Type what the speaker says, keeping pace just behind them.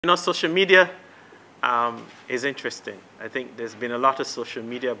You know, social media is interesting. I think there's been a lot of social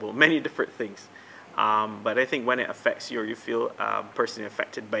media about many different things. But I think when it affects you or you feel personally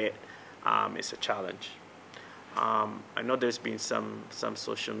affected by it, it's a challenge. I know there's been some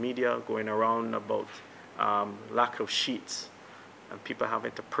social media going around about lack of sheets and people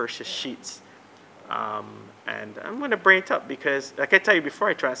having to purchase sheets. And I'm going to bring it up because, like I tell you before,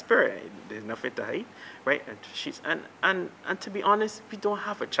 I transparent. There's nothing to hide, right? And sheets, and to be honest, we don't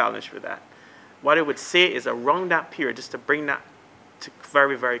have a challenge with that. What I would say is around that period, just to bring that to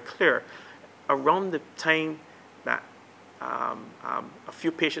very, very clear, around the time that a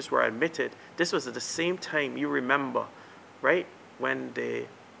few patients were admitted, this was at the same time, you remember, right, when the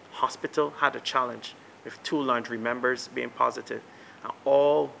hospital had a challenge with 2 laundry members being positive, and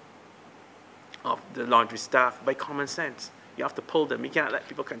all of the laundry staff, by common sense, you have to pull them. You can't let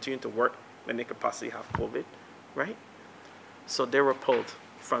people continue to work when they could possibly have COVID, right? So they were pulled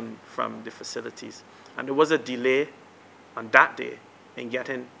from the facilities. And there was a delay on that day in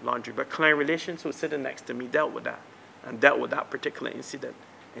getting laundry. But client relations, who was sitting next to me, dealt with that, and dealt with that particular incident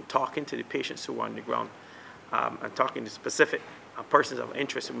and talking to the patients who were on the ground and talking to specific persons of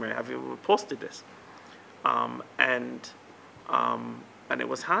interest who may have even posted this. And it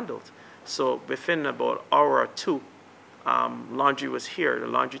was handled. So within about an hour or two, laundry was here. The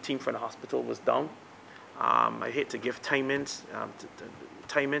laundry team for the hospital was down. I hate to give timings,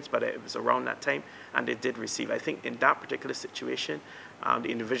 but it was around that time, and they did receive. I think in that particular situation, the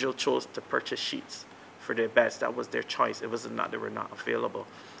individual chose to purchase sheets for their beds. That was their choice. It wasn't that they were not available.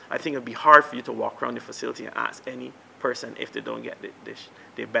 I think it would be hard for you to walk around the facility and ask any person if they don't get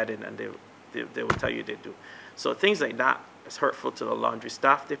their bed in, and they will tell you they do. So things like that is hurtful to the laundry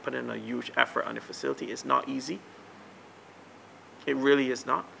staff. They put in a huge effort on the facility. It's not easy. It really is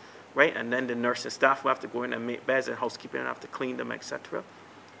not, right? And then the nursing staff will have to go in and make beds, and housekeeping and have to clean them, etc.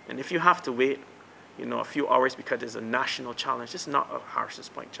 And if you have to wait, you know, a few hours because there's a national challenge, it's not a Harrison's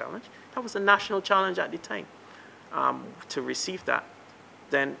Point challenge. That was a national challenge at the time to receive that.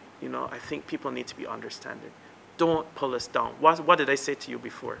 Then, you know, I think people need to be understanding. Don't pull us down. What did I say to you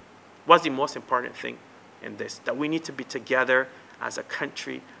before? What's the most important thing in this? That we need to be together as a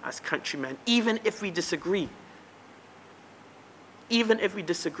country, as countrymen, even if we disagree. Even if we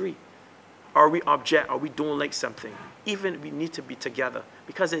disagree, or we object, or we don't like something, even we need to be together.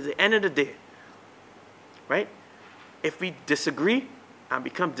 Because at the end of the day, right, if we disagree and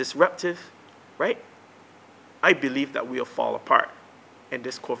become disruptive, right, I believe that we'll fall apart in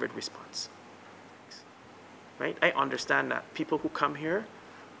this COVID response. Right? I understand that people who come here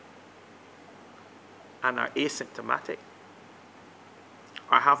and are asymptomatic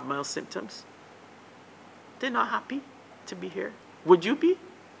or have mild symptoms, they're not happy to be here. Would you be?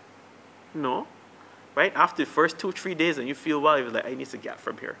 No. Right? After the first 2-3 days and you feel, well, you're like, I need to get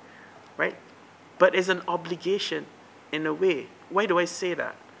from here. Right? But it's an obligation in a way. Why do I say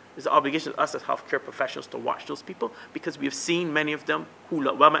that? It's an obligation of us as healthcare professionals to watch those people, because we've seen many of them who,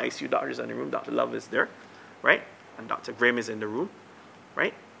 well, my ICU doctor is in the room, Dr. Love is there, right? And Dr. Graham is in the room,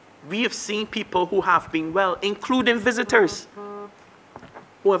 right? We have seen people who have been well, including visitors,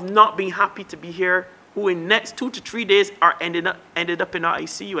 who have not been happy to be here, who in next 2 to 3 days are ended up in our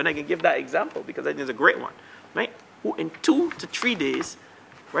ICU. And I can give that example because I think it's a great one, right? Who in 2 to 3 days,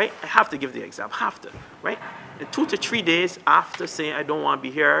 right? I have to give the example, right? In 2 to 3 days after saying, I don't want to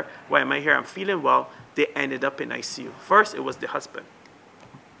be here, why am I here? I'm feeling well, they ended up in ICU. First, it was the husband.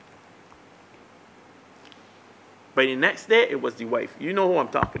 By the next day, it was the wife. You know who I'm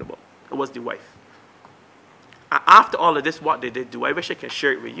talking about. It was the wife. And after all of this, what they did do, I wish I could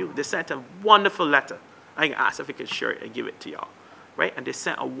share it with you. They sent a wonderful letter. I can ask if I could share it and give it to y'all. Right? And they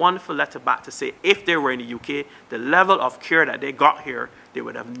sent a wonderful letter back to say if they were in the UK, the level of care that they got here, they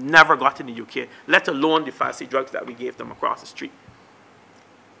would have never got in the UK, let alone the fancy drugs that we gave them across the street.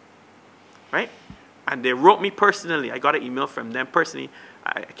 Right? And they wrote me personally. I got an email from them personally.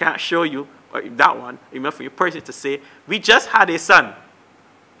 I can't show you that one. Email from you personally to say, we just had a son.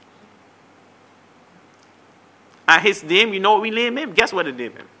 And his name, you know what we named him? Guess what they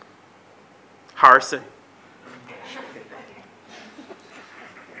named him? Harrison.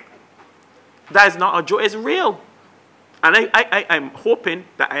 That is not a joke, it's real. And I'm hoping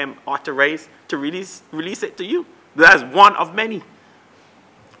that I am authorized to release it to you. That is one of many.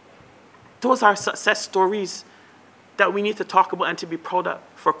 Those are success stories that we need to talk about and to be proud of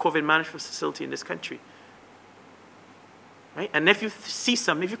for COVID management facility in this country. Right? And if you see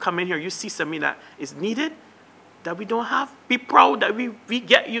something, if you come in here, you see something that is needed, that we don't have, be proud that we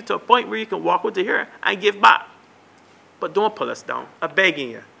get you to a point where you can walk over here and give back. But don't pull us down. I'm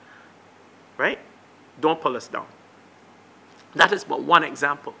begging you. Right? Don't pull us down. That is but one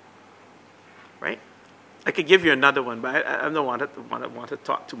example, right? I could give you another one, but I don't want to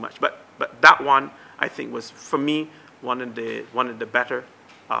talk too much. But that one, I think, was, for me, one of the better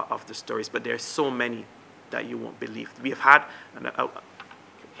of the stories. But there are so many that you won't believe. We have had, and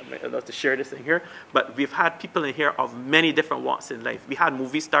I'd love to share this in here, but we've had people in here of many different walks in life. We had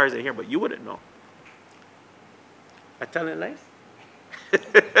movie stars in here, but you wouldn't know. I telling lies?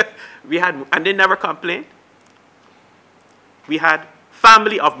 We had, and they never complained. We had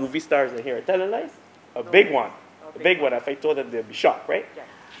family of movie stars in here. I telling lies? A big one. A big one. If I told them, they'd be shocked, right? Yes.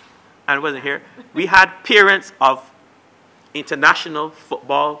 And it wasn't here. We had parents of international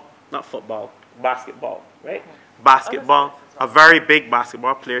football, not football, basketball, right? Basketball, a very big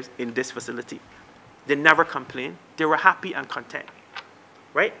basketball players in this facility. They never complained. They were happy and content,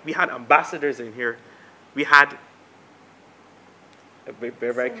 right? We had ambassadors in here. We had, be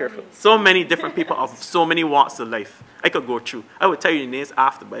very careful, so many different people of so many walks of life. I could go through. I would tell you the names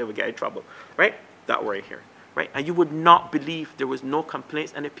after, but I would get in trouble, right? That were in here, right? And you would not believe there was no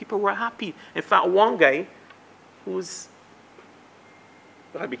complaints and the people were happy. In fact, one guy who's,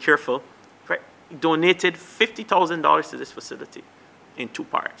 I'll be careful, right? Donated $50,000 to this facility in 2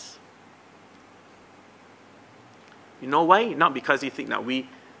 parts. You know why? Not because he think that we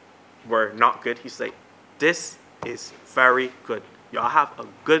were not good. He's like, this is very good. Y'all have a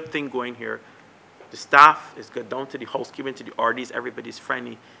good thing going here. The staff is good, down to the housekeeping, to the RDs, everybody's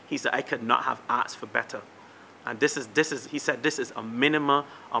friendly. He said, I could not have asked for better. And this is, he said, this is a minimum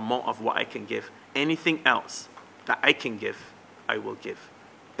amount of what I can give. Anything else that I can give, I will give.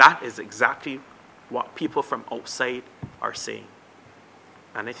 That is exactly what people from outside are saying.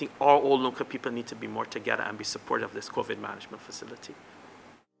 And I think all local people need to be more together and be supportive of this COVID management facility.